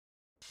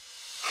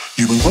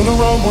You've been run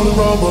around,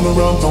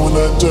 throwing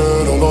that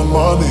dirt all on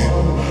my knee.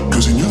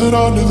 Cause you knew that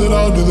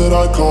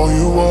I'd call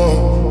you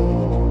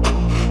up.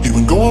 You've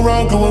been going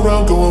around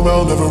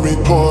every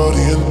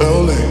party in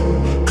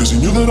LA. Cause you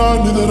knew that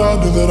I'd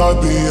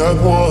be at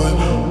one.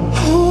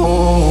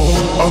 Oh,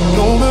 I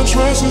know that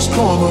trance is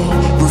karma,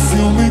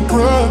 perfume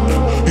regret.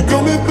 You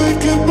got me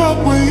thinking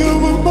about where you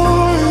were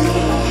mine.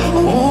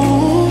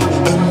 Oh,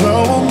 and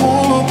now I'm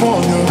all up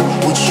on you,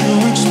 what you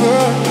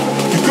expect.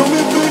 You got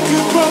me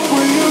thinking about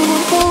where you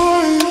were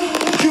mine.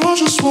 You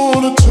just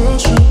want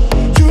attention,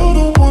 you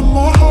don't want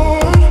my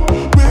heart.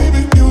 Maybe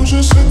you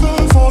just hit the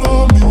thought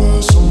of me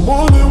with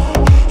someone new.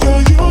 Yeah,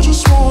 you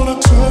just want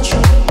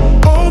attention,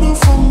 I know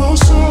from the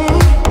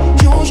side.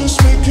 You're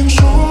just making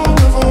sure I'll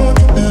never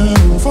get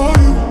in over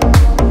you.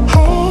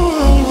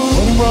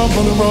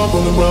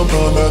 Running around,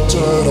 throwing that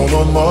dirt all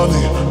on my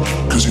knee.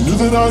 Cause you knew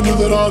that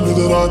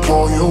I'd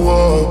call you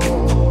up.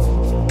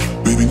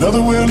 Baby,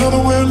 another way,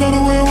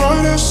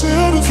 right here,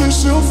 seeing if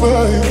face to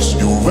face.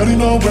 You already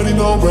know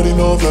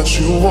that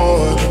you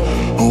would.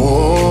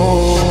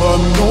 Oh, I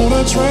know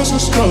that trance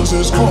is cause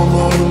it's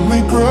karma and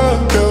regret,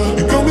 yeah.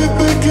 You got me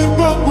thinking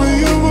about where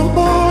you were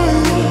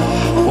mine.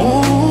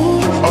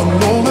 Oh, I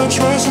know that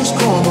trance is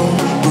karma.